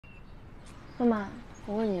妈妈，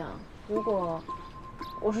我问你啊，如果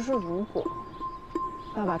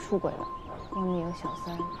爸爸出轨了，有你一个小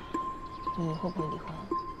三，你会不会离婚？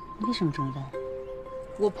你为什么这么问？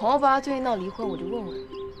我朋友爸爸最近闹离婚，我就问问。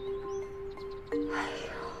哎呦，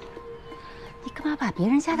你干嘛把别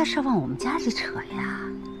人家的事往我们家里扯呀？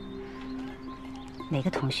哪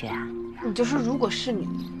个同学啊？你就说如果是你，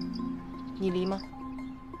你离吗？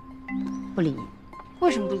不离。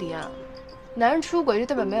为什么不离啊？男人出轨就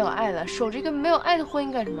代表没有爱了，守着一个没有爱的婚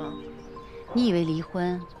姻干什么？你以为离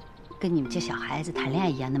婚跟你们这小孩子谈恋爱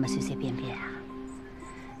一样那么随随便便啊？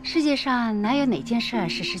世界上哪有哪件事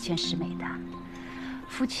是十全十美的？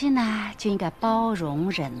夫妻呢就应该包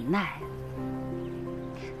容忍耐。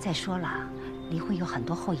再说了，离婚有很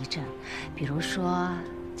多后遗症，比如说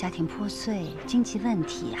家庭破碎、经济问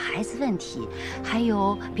题、孩子问题，还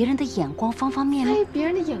有别人的眼光，方方面面。在意别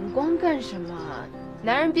人的眼光干什么？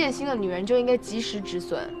男人变心了，女人就应该及时止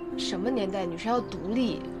损。什么年代，女生要独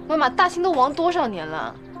立？妈妈，大清都亡多少年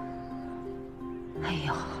了？哎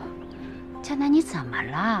呦，佳楠，你怎么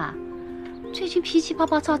了？最近脾气暴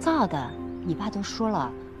暴躁躁的，你爸都说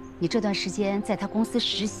了，你这段时间在他公司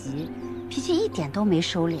实习，脾气一点都没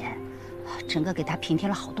收敛，整个给他平添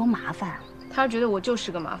了好多麻烦。他觉得我就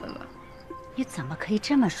是个麻烦吧？你怎么可以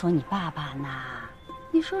这么说你爸爸呢？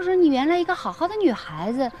你说说，你原来一个好好的女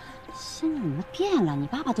孩子，现在怎么变了？你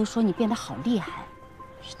爸爸都说你变得好厉害。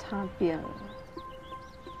是他变了。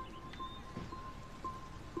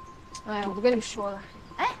哎，我不跟你说了。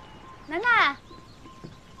哎，楠楠。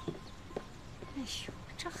哎呦，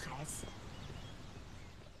这孩子。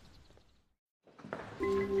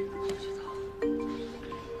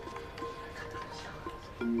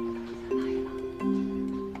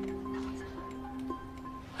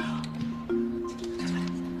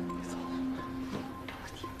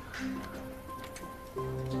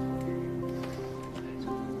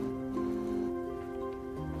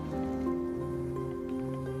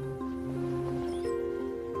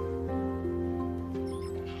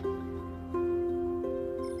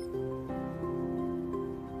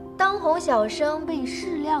当红小生被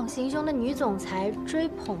适量行凶的女总裁追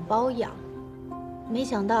捧包养，没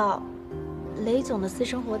想到雷总的私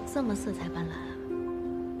生活这么色彩斑斓啊！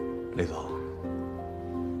雷总，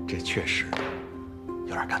这确实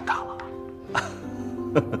有点尴尬了。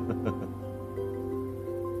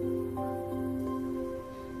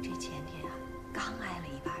这前天啊，刚挨了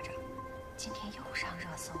一巴掌，今天又上热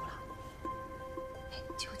搜了。哎，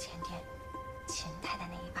就前天，秦太太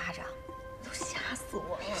那一巴掌，都吓死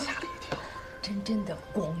我了，吓了一跳。真的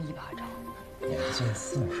咣一巴掌。年近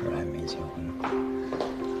40还没结婚，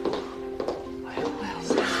哎呦，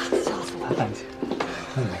吓死我了！大姐，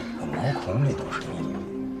那每个毛孔里都是秘密。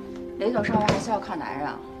雷总上回还是要靠男人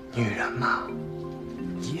啊。女人嘛，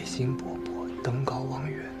野心勃勃，登高望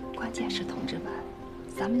远。关键是同志们，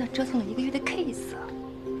咱们那折腾了1个月的 case，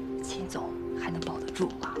 秦总还能保得住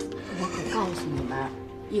吗？我可告诉你们，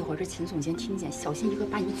一会儿这秦总监听见，小心一会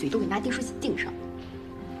把你嘴都给拿电视机钉上。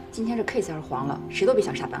今天这 case 要是黄了，谁都别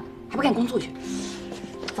想下班，还不赶紧工作去？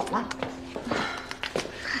走了。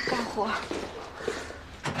干活。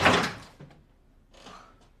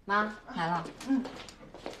妈来了。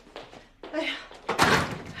哎呀，我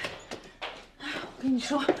跟你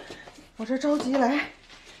说，我这着急来，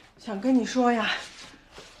想跟你说呀，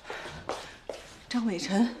张伟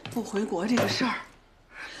晨不回国这个事儿，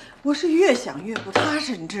我是越想越不踏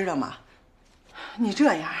实，你知道吗？你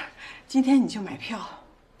这样，今天你就买票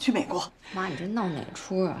去美国。妈，你这闹哪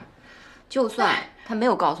出啊？就算他没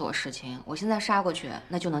有告诉我实情，我现在杀过去，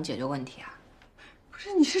那就能解决问题啊？不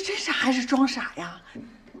是，你是真傻还是装傻呀？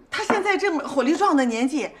他现在这么火力壮的年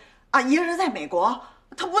纪啊，一个人在美国，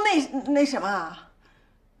他不那什么啊？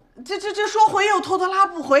这说回又拖拖拉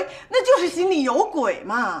不回，那就是心里有鬼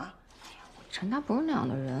嘛。陈他不是那样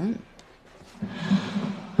的人。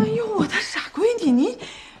哎呦，我的傻闺女，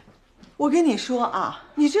我跟你说啊，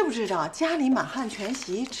你知不知道家里满汉全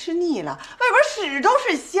席吃腻了，外边屎都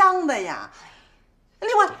是香的呀。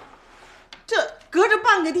另外，这隔着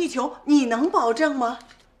半个地球，你能保证吗？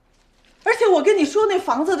而且我跟你说那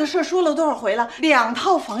房子的事说了多少回了，2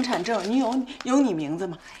套房产证，你有你名字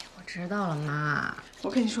吗？哎，我知道了，妈。我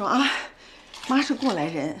跟你说啊，妈是过来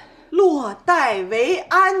人，落袋为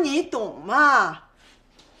安，你懂吗？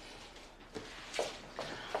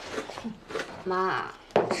妈，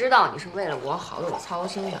我知道你是为了我好，为我操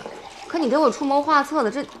心的，可你给我出谋划策的，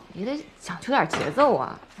这你得讲究点节奏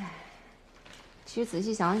啊。其实仔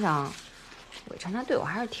细想想，伟晨他对我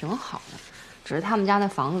还是挺好的，只是他们家那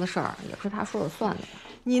房子的事儿也不是他说了算的。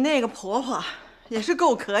你那个婆婆也是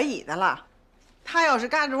够可以的了，她要是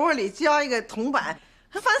嘎吱窝里浇一个铜板，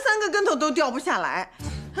她翻3个跟头都掉不下来。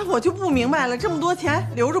哎，我就不明白了，这么多钱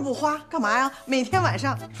留着不花，干嘛呀？每天晚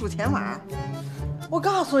上数钱玩？我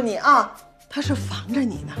告诉你啊，他是防着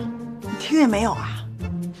你呢，你听见没有啊？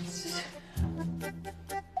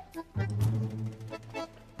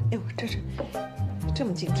哎呦，这是这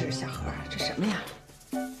么精致的小盒啊，这什么呀？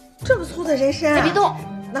这么粗的人参啊！哎，别动，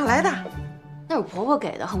哪来的？那是我婆婆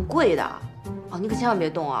给的，很贵的。哦，你可千万别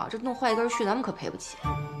动啊，这弄坏一根须咱们可赔不起。哎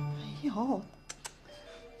呦，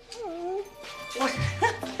我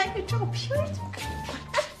拍个照片就可以。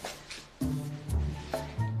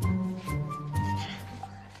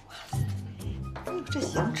哇塞，哎呦，这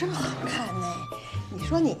型真好看呢！你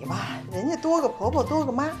说你吧，人家多个婆婆多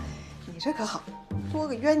个妈，你这可好，多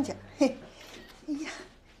个冤家。嘿，哎呀，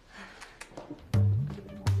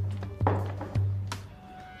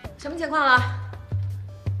什么情况了？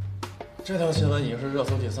这条新闻已经是热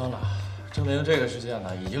搜第3了，证明这个事件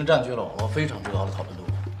呢已经占据了网络非常之高的讨论度。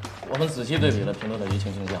我们仔细对比了评论的舆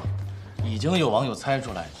情倾向，已经有网友猜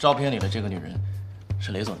出来照片里的这个女人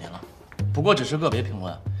是雷总您了。不过只是个别评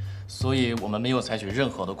论，所以我们没有采取任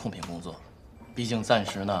何的控评工作，毕竟暂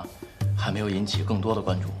时呢还没有引起更多的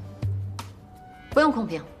关注。不用控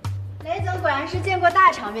评。雷总果然是见过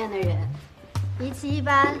大场面的人，比起一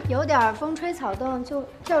般有点风吹草动就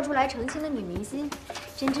跳出来澄清的女明星，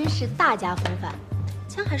真是大家风范。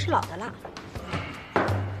枪还是老的辣。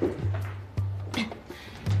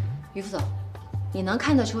于副总，你能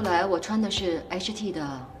看得出来我穿的是 HT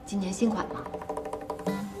的今年新款吗？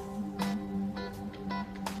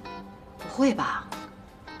不会吧？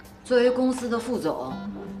作为公司的副总，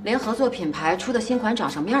连合作品牌出的新款长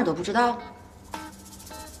什么样都不知道？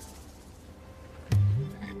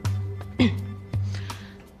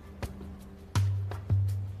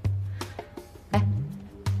哎，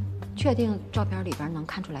确定照片里边能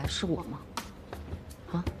看出来是我吗？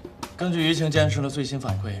啊？根据舆情监视的最新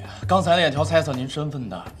反馈，刚才那条猜测您身份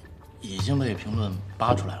的已经被评论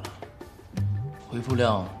扒出来了，回复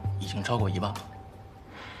量已经超过1万了。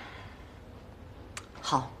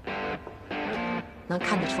好，能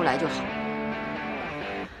看得出来就好。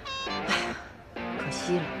哎呀，可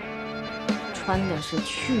惜了，穿的是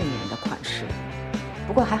去年的款式，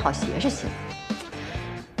不过还好鞋是新的。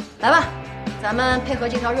来吧，咱们配合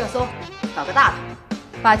这条热搜，搞个大的。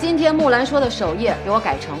把今天木兰说的首页给我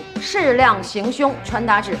改成适量行凶穿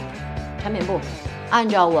搭志，产品部按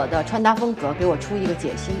照我的穿搭风格给我出一个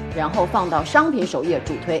解析，然后放到商品首页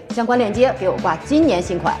主推，相关链接给我挂今年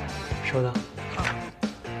新款。收到。好，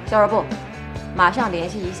销售部马上联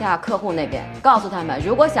系一下客户那边，告诉他们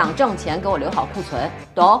如果想挣钱，给我留好库存，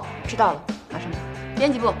懂？知道了，马上办。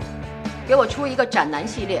编辑部给我出一个斩男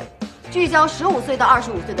系列，聚焦15岁到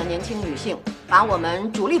25岁的年轻女性，把我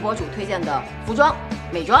们主力博主推荐的服装、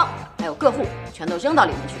美妆还有个护全都扔到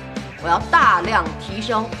里面去。我要大量提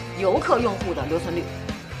升游客用户的留存率。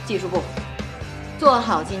技术部做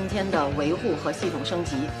好今天的维护和系统升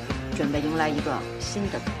级，准备迎来一个新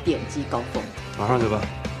的点击高峰。马上就办。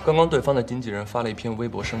刚刚对方的经纪人发了一篇微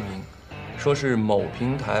博声明，说是某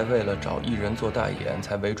平台为了找艺人做代言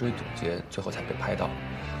才围追堵截，最后才被拍到。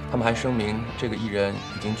他们还声明，这个艺人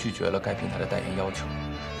已经拒绝了该平台的代言要求，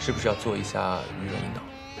是不是要做一下舆论引导？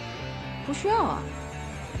不需要啊，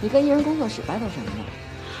你跟艺人工作室 battle 什么呢？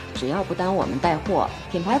只要不耽误我们带货，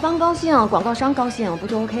品牌方高兴，广告商高兴，不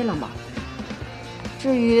就 OK 了吗？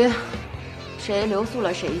至于谁留宿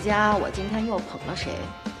了谁家，我今天又捧了谁，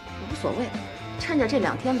无所谓。趁着这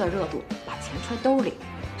2天的热度，把钱揣兜里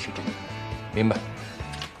是真的。明白。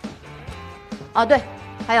哦，对，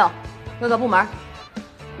还有各个部门，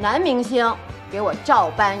男明星给我照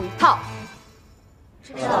搬一套。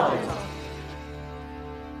知道了。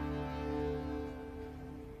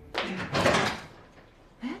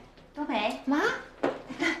哎，多美妈，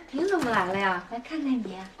您怎么来了呀？来看看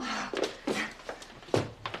你。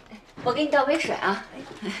我给你倒杯水啊。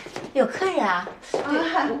有客人啊？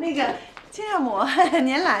啊，那个亲家母，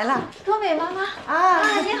您来了。多美妈妈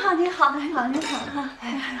啊，您好，您好，您好，您好。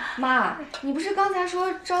妈，你不是刚才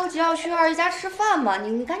说着急要去二姨家吃饭吗？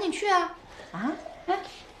你赶紧去啊！啊？哎，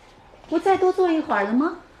不再多坐一会儿了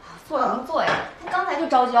吗？坐什么坐呀？他刚才就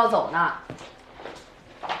着急要走呢。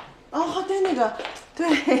哦，对，那个，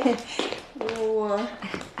对，我，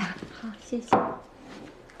好，谢谢。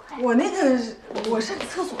我那个，我上个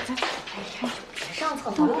厕所再。哎呀，别上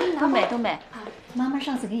厕所了。东北，妈妈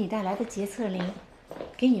上次给你带来的洁厕灵，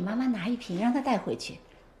给你妈妈拿一瓶，让她带回去，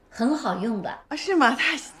很好用的。啊，是吗？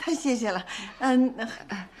太谢谢了。嗯，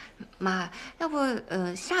妈，要不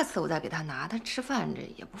下次我再给她拿，她吃饭这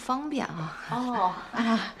也不方便啊。哦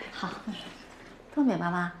啊，好。多美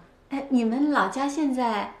妈妈，哎，你们老家现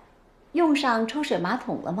在用上抽水马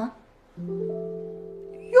桶了吗？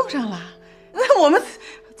用上了。那我们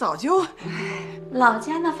早就……老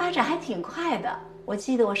家那发展还挺快的。我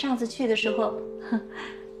记得我上次去的时候，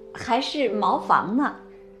还是茅房呢。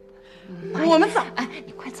我们早……哎，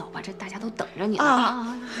你快走吧，这大家都等着你呢。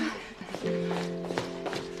啊！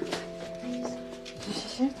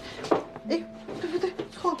行，哎，对，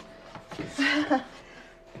错了。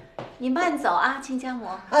你慢走啊，亲家母。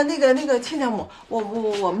啊，那个亲家母，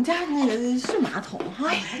我们家那个是马桶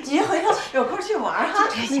哈，您回头有空去玩哈。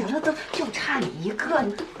行了，都就差你一个，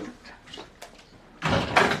你都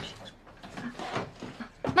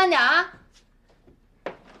慢点啊！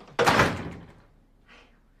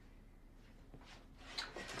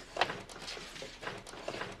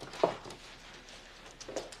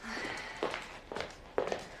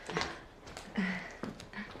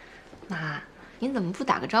妈，您怎么不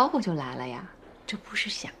打个招呼就来了呀？这不是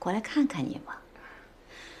想过来看看你吗？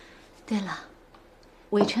对了，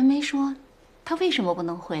伟晨没说他为什么不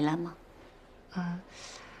能回来吗？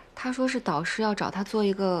他说是导师要找他做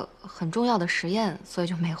一个很重要的实验，所以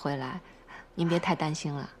就没回来。您别太担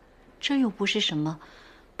心了。这又不是什么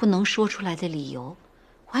不能说出来的理由，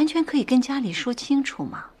完全可以跟家里说清楚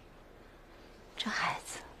嘛。这孩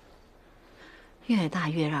子越大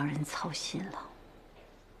越让人操心了。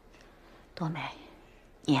多美，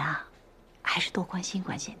你啊，还是多关心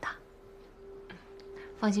关心他。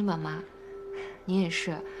放心吧，妈，您也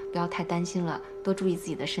是，不要太担心了，多注意自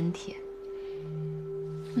己的身体。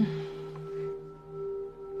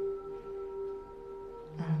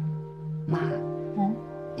妈，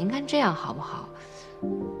您看这样好不好？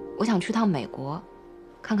我想去趟美国，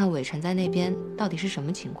看看伟晨在那边到底是什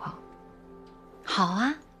么情况。好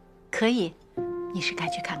啊，可以，你是该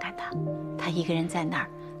去看看他，他一个人在那儿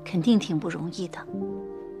肯定挺不容易的。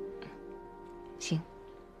行，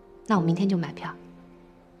那我明天就买票。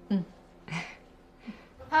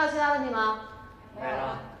还有其他问题吗？没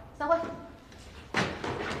了。散会。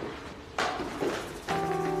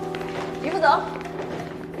于副总，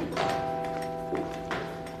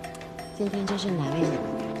今天真是难为你了。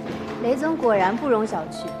雷总果然不容小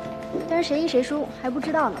觑，但是谁赢谁输还不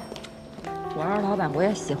知道呢。我要是老板，我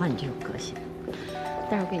也喜欢你这种个性。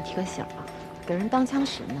但是我给你提个醒啊，给人当枪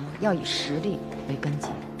使呢，要以实力为根基，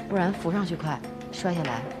不然浮上去快，摔下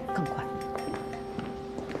来更快。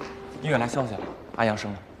医院来消息了，阿阳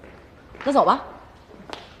生了。那走吧。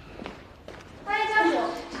欢迎家属。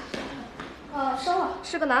生了，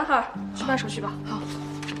是个男孩，去办手续吧。好，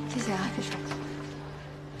谢谢啊，这是。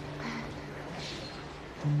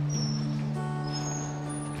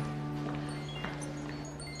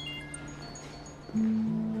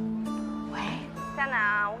喂，佳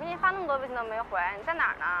楠，我给你发那么多微信都没回，你在哪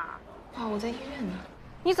儿呢？啊，我在医院呢。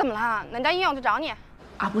你怎么了？哪家医院我去找你？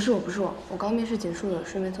啊，不是我，我刚面试结束了，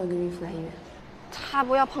顺便送个孕妇来医院。他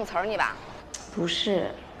不要碰瓷儿你吧？不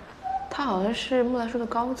是，他好像是木兰说的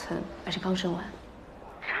高层，而且刚生完。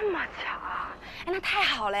这么巧啊！哎，那太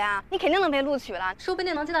好了呀，你肯定能被录取了，说不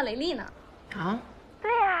定能见到雷丽呢。啊？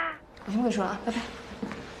对呀。我先不跟你说了啊，拜拜。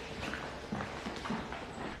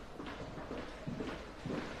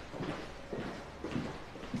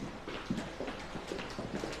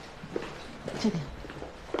这边。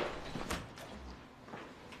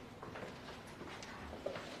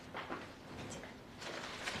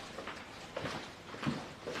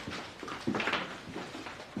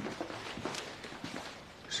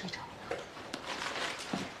睡着了。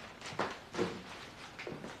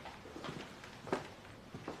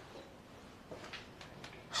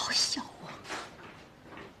好小啊！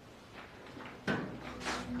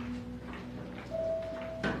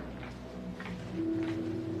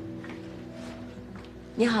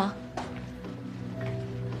你好，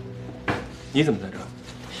你怎么在这儿？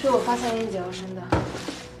是我发现燕姐要生的，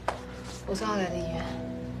我送她来的医院。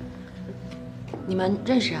你们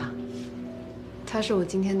认识啊？他是我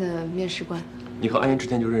今天的面试官。你和安言之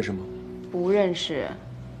前就认识吗？不认识，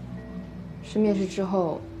是面试之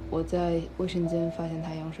后，我在卫生间发现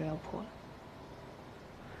他羊水要破了。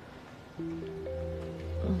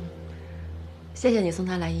谢谢你送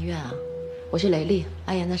他来医院啊。我是雷丽，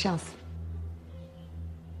安言的上司。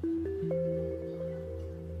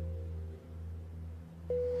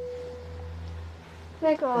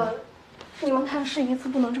那个，你们看是一次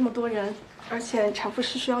不能这么多人，而且产妇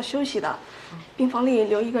是需要休息的，病房里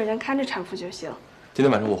留一个人看着产妇就行。今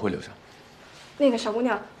天晚上我会留下。那个小姑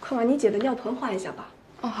娘，快把你姐的尿盆换一下吧。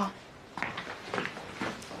哦，好。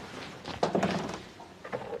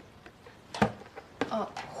哦，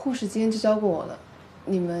护士今天就教过我了，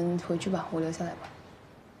你们回去吧，我留下来吧。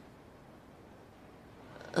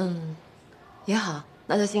也好，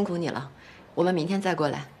那就辛苦你了。我们明天再过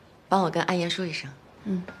来，帮我跟安言说一声。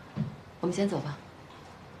我们先走吧。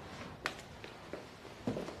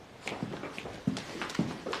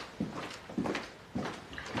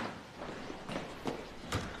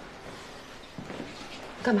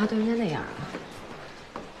干嘛对人家那样啊？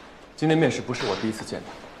今天面试不是我第一次见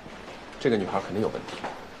她，这个女孩肯定有问题。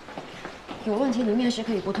有问题你面试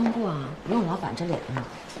可以不通过啊，不用老板着脸呢。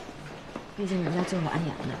毕竟人家最后安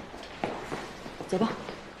言的。走吧。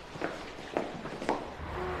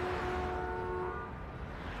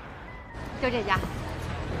就这家。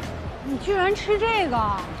你居然吃这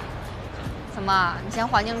个？怎么？你嫌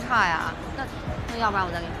环境差呀？那要不然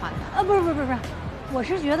我再给你换换。不是，我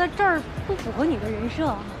是觉得这儿不符合你的人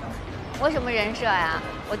设。我什么人设呀？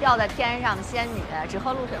我掉在天上的仙女，只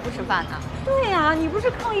喝露水不吃饭呢。对呀，你不是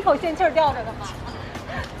靠一口仙气儿吊着的吗？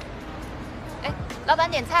哎，老板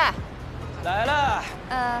点菜。来了。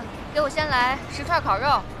给我先来10串烤肉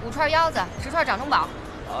，5串腰子，10串掌中宝。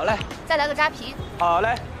好嘞。再来个扎皮。好嘞。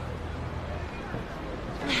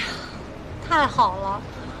哎呀，太好了，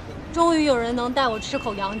终于有人能带我吃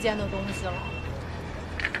口阳间的东西了。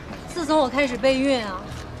自从我开始备孕啊，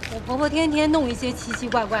我婆婆天天弄一些奇奇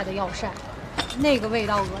怪怪的药膳，那个味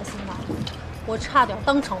道恶心的，我差点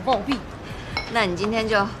当场暴毙。那你今天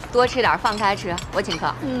就多吃点，放开吃，我请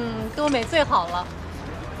客。多美最好了。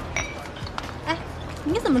哎，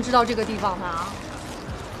你怎么知道这个地方的啊？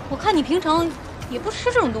我看你平常也不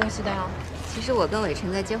吃这种东西的呀。其实我跟伟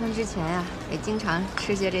晨在结婚之前呀，也经常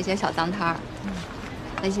吃些这些小脏摊儿。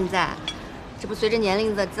但现在，这不随着年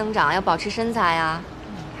龄的增长，要保持身材呀。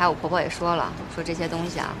还有我婆婆也说了，说这些东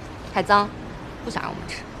西啊太脏，不想让我们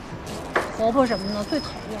吃。婆婆什么的最讨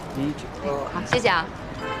厌。好，谢谢啊。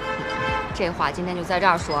这话今天就在这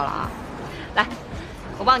儿说了啊。来，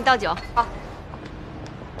我帮你倒酒。好。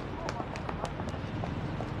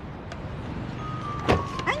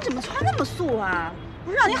哎，你怎么穿那么素啊？不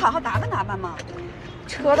是让你好好打扮打扮吗？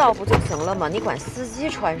车到不就行了吗？你管司机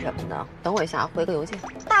穿什么呢？等我一下，回个邮件。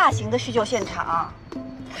大型的叙旧现场，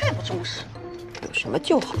太不重视了。有什么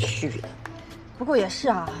就好续的？不过也是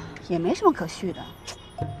啊，也没什么可续的，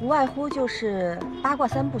无外乎就是八卦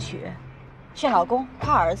3部曲，炫老公、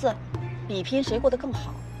夸儿子，比拼谁过得更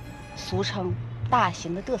好，俗称大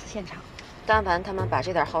型的嘚瑟现场。但凡他们把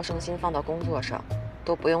这点好胜心放到工作上，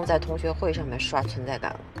都不用在同学会上面刷存在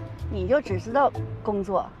感了。你就只知道工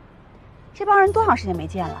作，这帮人多长时间没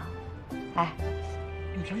见了？哎，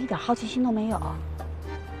你就一点好奇心都没有？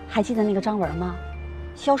还记得那个张文吗？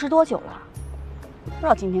消失多久了？不知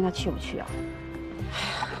道今天他去不去啊？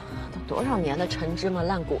都多少年的陈芝麻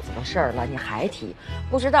烂谷子的事儿了，你还提？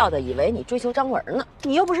不知道的以为你追求张文呢。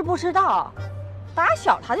你又不是不知道，打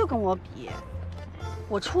小他就跟我比，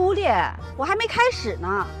我初恋我还没开始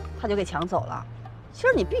呢，他就给抢走了。其实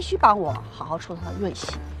你必须帮我好好出他的润系。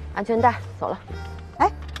安全带，走了。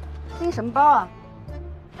哎，这是什么包啊？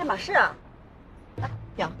爱马仕啊？来，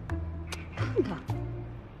表，看看，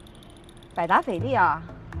百达翡丽啊，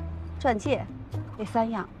钻戒，这3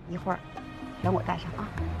样，一会儿让我带上啊。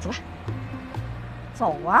走吧，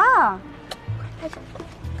走啊！快走。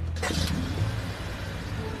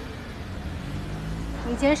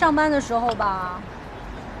以前上班的时候吧，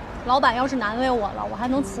老板要是难为我了，我还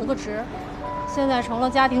能辞个职。现在成了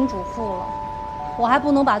家庭主妇了，我还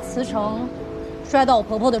不能把辞呈摔到我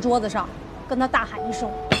婆婆的桌子上，跟她大喊一声：“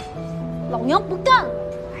老娘不干了！”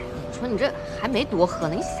我说你这还没多喝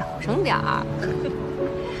呢，你小声点儿。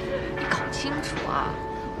你搞清楚啊，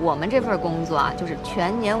我们这份工作啊，就是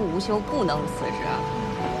全年无休，不能辞职。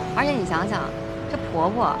而且你想想，这婆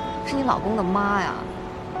婆是你老公的妈呀，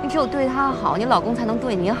你只有对她好，你老公才能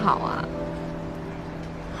对你好啊。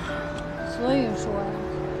所以说呀，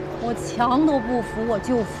我墙都不服，我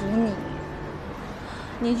就服你。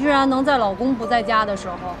你居然能在老公不在家的时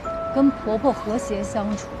候跟婆婆和谐相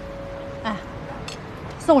处，哎，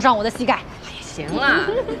送上我的膝盖。也行啦。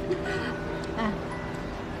哎，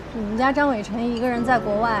你们家张伟晨一个人在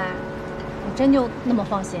国外，你真就那么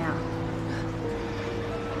放心啊？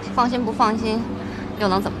放心不放心，又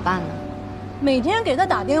能怎么办呢？每天给他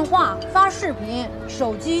打电话、发视频，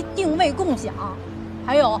手机定位共享，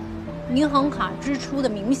还有银行卡支出的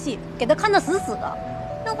明细，给他看得死死的，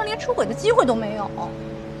让他连出轨的机会都没有。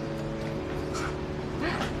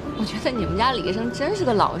我觉得你们家李医生真是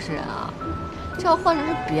个老实人啊！这要换成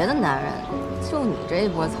是别的男人，就你这一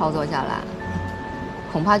波操作下来，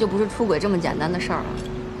恐怕就不是出轨这么简单的事儿了。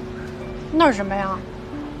那是什么呀？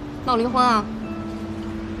闹离婚啊？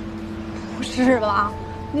不是吧？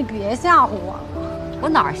你别吓唬我！我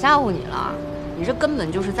哪儿吓唬你了？你这根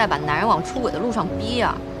本就是在把男人往出轨的路上逼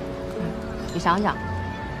呀！你想想，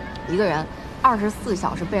一个人24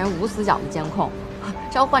小时被人无死角的监控。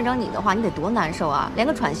这要换成你的话，你得多难受啊！连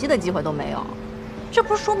个喘息的机会都没有。这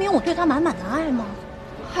不是说明我对他满满的爱吗？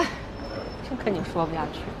嗨，真跟你说不下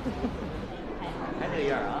去。还这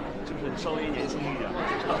样啊，就是稍微年轻一点。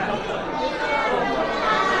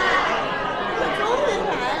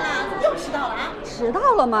迟到了啊？迟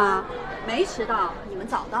到了吗？没迟到，你们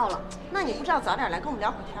早到了。那你不知道早点来跟我们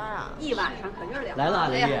聊会天啊？一晚上可劲聊。来了，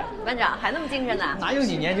雷丽。班长还那么精神呢？哪有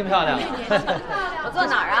你年轻漂亮？我坐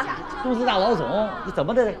哪儿啊？公司大老总，你怎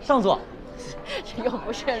么的上座？这又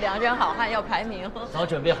不是良人好汉要排名。早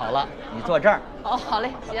准备好了，你坐这儿。哦，好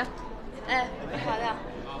嘞，行。哎，好的。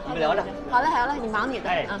你们聊着。好嘞，好嘞，你忙你的。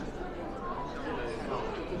哎。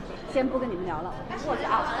先不跟你们聊了，过去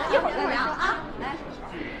啊，一会儿再聊啊。来。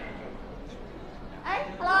哎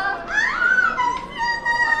 ，hello。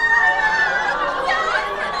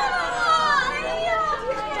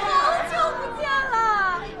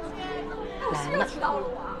迟到了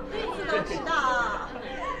我，每次都迟到。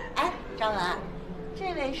哎，张文，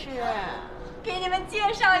这位是？给你们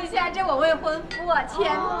介绍一下，这我未婚夫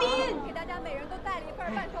钱斌，给大家每人都带了一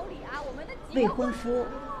份伴手礼啊。我们的未婚夫，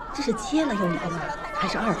这是结了又离了，还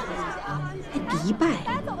是二婚？还迪拜？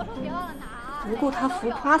该走的时候别忘了拿。不顾他浮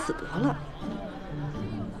夸死得了。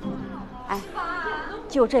哎，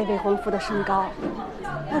就这未婚夫的身高，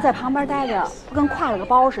要在旁边待着，不跟挎了个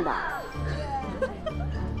包似的。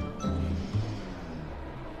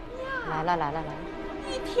来了，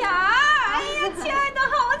一条儿，哎呀，亲爱的，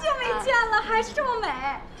好久没见了，还是这么美。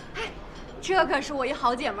哎，这可是我一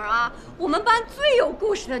好姐们儿啊，我们班最有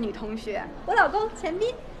故事的女同学，我老公钱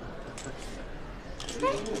斌。哎，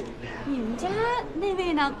你们家那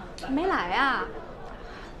位呢？没来啊？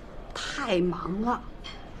太忙了。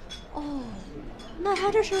哦，那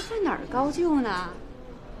他这是在哪儿高就呢？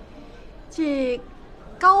这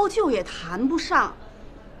高就也谈不上，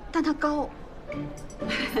但他高。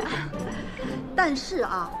但是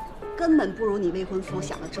啊，根本不如你未婚夫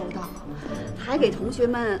想的周到，还给同学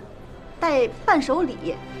们带伴手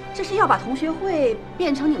礼，这是要把同学会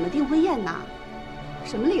变成你们订婚宴呐！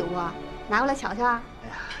什么礼物啊？拿过来瞧瞧。哎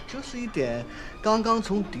呀，就是一点刚刚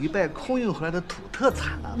从迪拜空运回来的土特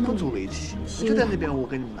产啊，不足为奇。就在那边，我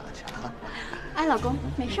给你们拿去啊。哎，老公，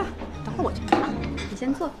没事，等会儿我去拿，你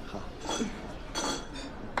先坐。好。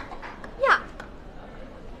呀，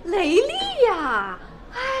雷丽呀！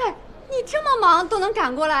哎，你这么忙都能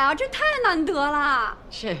赶过来啊，这太难得了。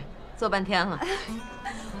是，坐半天了。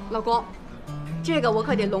老公，这个我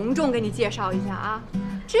可得隆重给你介绍一下啊，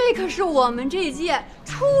这可是我们这一届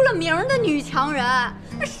出了名的女强人，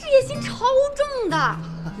那事业心超重的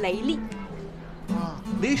雷丽。啊，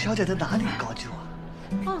雷小姐在哪里高就啊？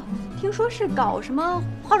哦，听说是搞什么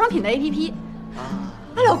化妆品的 APP。啊，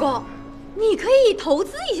哎，老公，你可以投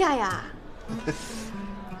资一下呀。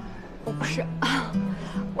哦，不是。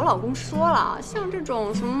我老公说了，像这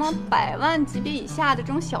种什么100万级别以下的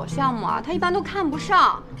这种小项目啊，他一般都看不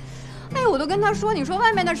上。哎，我都跟他说，你说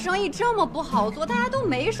外面的生意这么不好做，大家都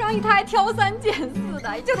没生意，他还挑3拣4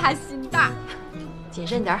的，就他心大。谨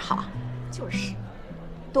慎点好。就是，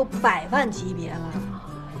都100万级别了，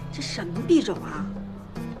这什么币种啊？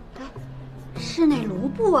是那卢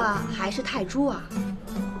布啊，还是泰铢啊？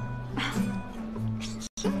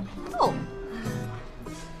哦，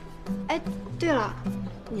哎，对了。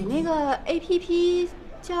你那个 APP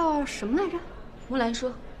叫什么来着？木兰说。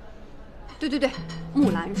对，木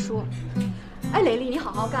兰说。哎，雷丽，你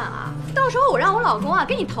好好干啊！到时候我让我老公啊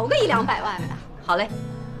给你投个100-200万的。好嘞。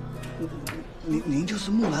您就是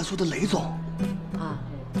木兰说的雷总？啊，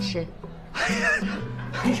是。哎，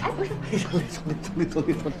不是。哎呀，雷总，那个，不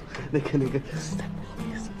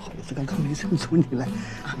好意思，刚刚没认出你来。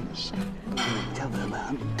是。我们家文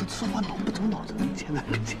文都说话脑不走脑子，千万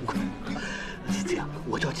别见怪。是这样，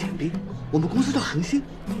我叫钱斌，我们公司叫恒星，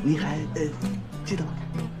你还记得吗？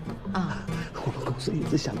啊，我们公司一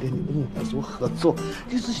直想跟你们木兰说合作，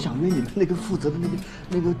一直想约你们那个负责的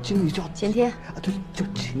那个经理叫前天啊，对，叫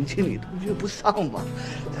晴晴，你都约不上嘛。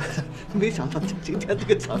没想到今天这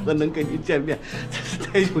个场合能跟你见面，真是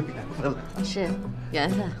太有缘分了。是缘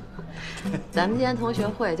分。咱们今天同学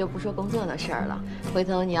会就不说工作的事儿了，回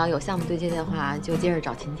头你要有项目对接的话，就接着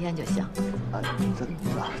找晴天就行。啊，找晴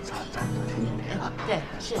天啊。对，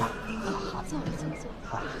是。好，坐。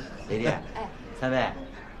好，雷丽，哎，3位，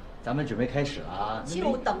咱们准备开始了啊！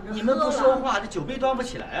就等着喝了。你们不说话，这酒杯端不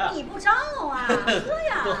起来啊！你不招啊，喝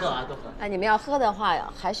呀！多喝啊，多喝！哎，你们要喝的话呀，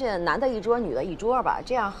还是男的一桌，女的一桌吧，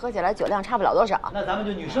这样喝起来酒量差不了多少。那咱们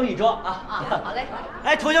就女生一桌啊！好嘞。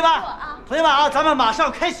哎，同学们啊，咱们马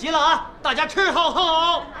上开席了啊！大家吃好喝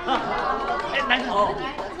好啊！哎，男生好，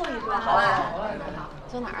坐一桌。好啊，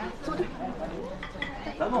坐哪儿啊？坐这。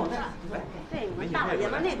咱们对，你们大老爷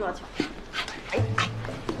们那桌去。哎。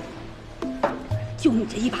就你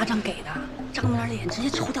这一巴掌给的，张文脸直接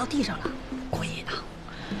抽掉地上了，过瘾啊！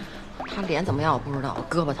他脸怎么样我不知道，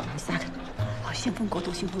胳膊疼，撒开。哦，兴奋过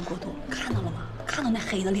度，看到了吗？看到那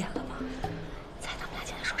黑的脸了吗？猜他们俩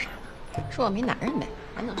现在说啥呢？说我没男人呗，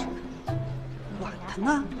还能说啥？他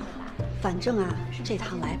呢？反正啊，这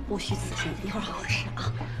趟来不虚此行，一会儿好好吃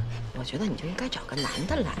啊。我觉得你就应该找个男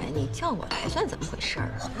的来，你叫我来算怎么回事啊？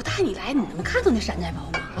我不带你来，你能看到那山寨包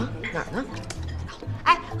吗？啊，哪儿呢？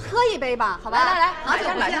哎，喝一杯吧，好吧？来，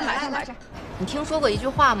马上。你听说过一句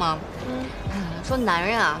话吗？说男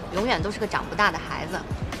人啊，永远都是个长不大的孩子。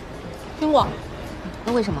听过。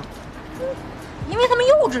那为什么？因为他们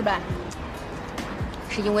幼稚呗。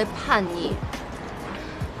是因为叛逆。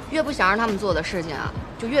越不想让他们做的事情啊，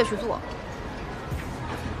就越去做。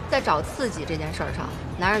在找刺激这件事儿上，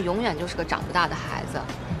男人永远就是个长不大的孩子，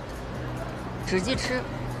只记吃，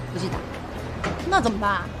不记打。那怎么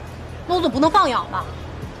办？那我总不能放养吧？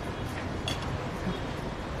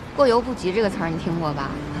过犹不及这个词儿你听过吧？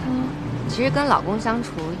其实跟老公相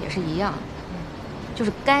处也是一样，就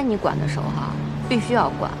是该你管的时候哈，必须要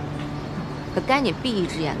管；可该你闭一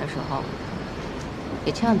只眼的时候，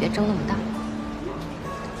也千万别睁那么大。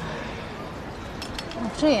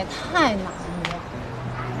这也太难了。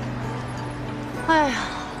哎呀，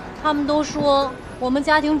他们都说我们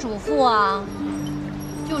家庭主妇啊，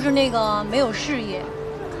就是那个没有事业，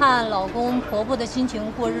看老公婆婆的心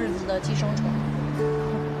情过日子的寄生虫。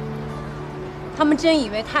他们真以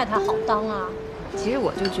为太太好当啊？其实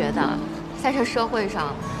我就觉得，在这社会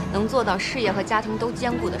上，能做到事业和家庭都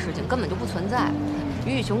兼顾的事情根本就不存在，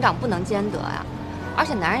鱼与熊掌不能兼得呀。而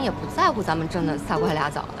且男人也不在乎咱们争得仨瓜俩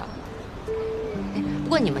枣的。不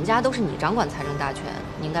过你们家都是你掌管财政大权，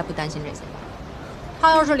你应该不担心这些吧？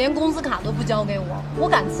他要是连工资卡都不交给我，我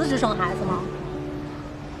敢辞职生孩子吗？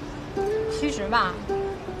其实吧，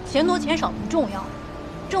钱多钱少不重要，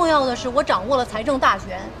重要的是我掌握了财政大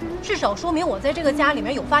权，至少说明我在这个家里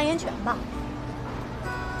面有发言权吧。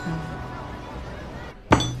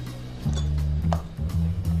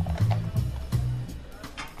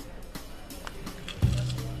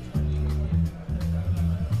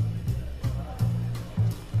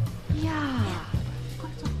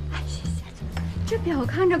这表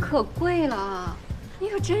看着可贵了，你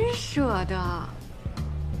可真舍得。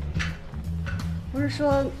不是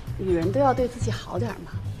说女人都要对自己好点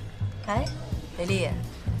吗？哎，雷丽，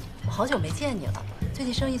我好久没见你了，最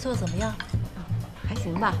近生意做得怎么样？还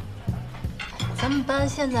行吧。咱们班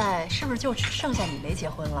现在是不是就只剩下你没结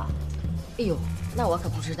婚了？哎呦，那我可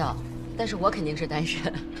不知道，但是我肯定是单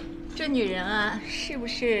身。这女人啊，是不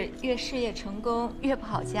是越事业成功越不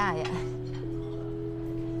好嫁呀？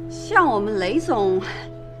像我们雷总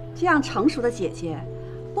这样成熟的姐姐，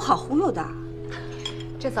不好忽悠的。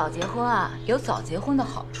这早结婚啊，有早结婚的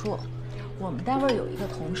好处。我们单位有一个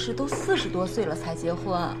同事都40多岁了才结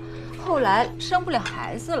婚，后来生不了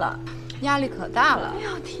孩子了，压力可大了。哎呀，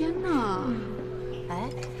天哪！哎，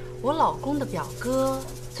我老公的表哥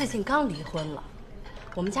最近刚离婚了。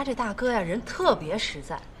我们家这大哥呀，人特别实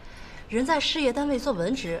在，人在事业单位做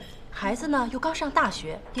文职，孩子呢又刚上大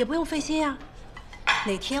学，也不用费心呀。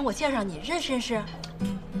哪天我介绍你认识认识？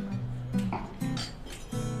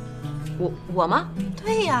我吗？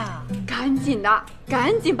对呀，赶紧的，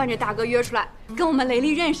赶紧把这大哥约出来，跟我们雷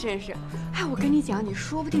丽认识认识。哎，我跟你讲，你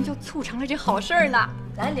说不定就促成了这好事儿呢。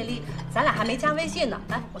来，雷丽，咱俩还没加微信呢，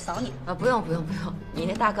来，我扫你。啊，不用，你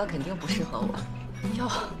那大哥肯定不适合我。哟，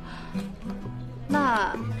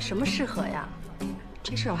那什么适合呀？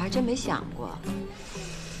这事儿我还真没想过。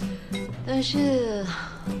但是，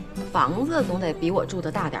房子总得比我住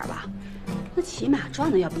的大点吧？那起码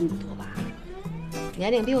赚的要比你多吧？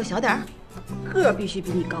年龄比我小点儿，个儿必须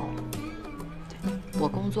比你高。对，我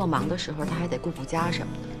工作忙的时候，他还得顾顾家什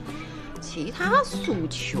么的。其他诉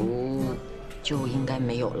求就应该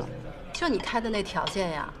没有了。就你开的那条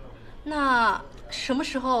件呀，那什么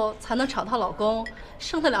时候才能找到老公，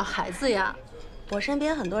生得了孩子呀？我身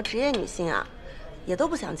边很多职业女性啊，也都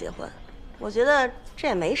不想结婚。我觉得这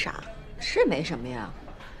也没啥。是没什么呀，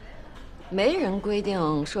没人规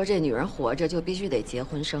定说这女人活着就必须得结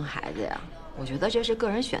婚生孩子呀。我觉得这是个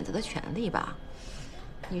人选择的权利吧。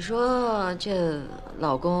你说这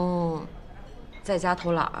老公在家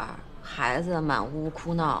偷懒儿，孩子满屋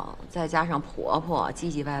哭闹，再加上婆婆唧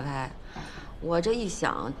唧歪歪，我这一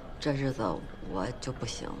想，这日子我就不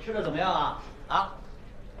行。吃的怎么样啊？啊，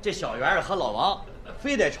这小圆和老王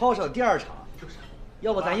非得抄上第2场。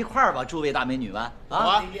要不咱一块儿吧，诸位大美女们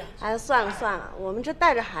啊！哎，算了算了，我们这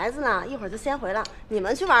带着孩子呢，一会儿就先回了，你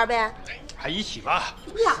们去玩呗。还一起吧。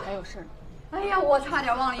呀，还有事？哎呀，我差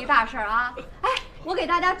点忘了一大事啊！哎，我给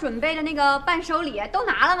大家准备的那个伴手礼都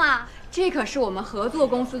拿了吗？这可是我们合作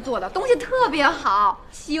公司做的，东西特别好，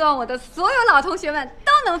希望我的所有老同学们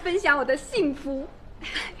都能分享我的幸福。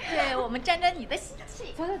对，我们沾沾你的喜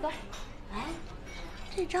气。走走走。哎，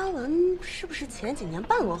这张文是不是前几年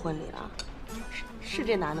办过婚礼了？是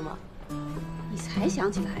这男的吗？你才想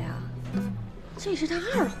起来呀？这是他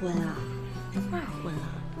二婚啊？二婚啊？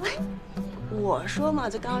哎，我说嘛，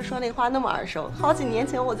就刚刚说那话那么耳熟，好几年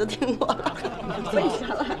前我就听过了。为啥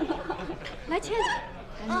了？来签。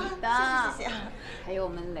你的，谢谢。还有我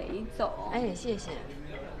们雷总。哎，谢谢。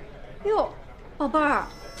哟，宝贝儿，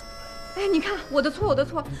哎，你看我的错，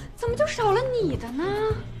怎么就少了你的呢？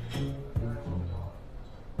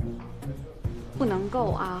不能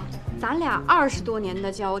够啊！咱俩20多年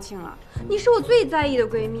的交情了，你是我最在意的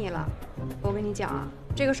闺蜜了。我跟你讲啊，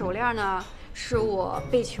这个手链呢，是我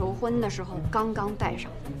被求婚的时候刚刚戴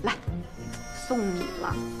上，来，送你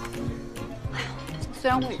了。哎呀，虽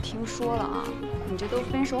然我也听说了啊，你这都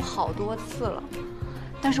分手好多次了，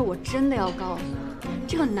但是我真的要告诉你，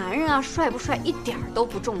这个男人啊，帅不帅一点都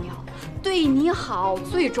不重要，对你好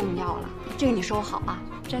最重要了。这个你收好啊，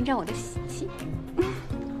沾沾我的喜气。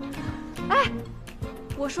哎，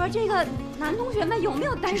我说这个男同学们有没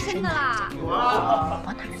有单身的啦？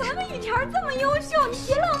咱们雨田这么优秀，你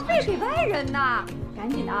别浪费给外人呐！赶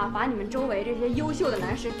紧的啊，把你们周围这些优秀的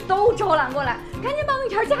男士都招揽过来，赶紧把雨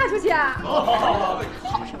田嫁出去。好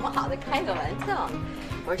什么好的，开个玩笑。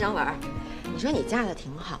我说张文，你说你嫁的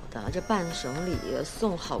挺好的，这伴手礼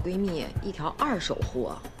送好闺蜜一条2手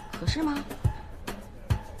货，合适吗？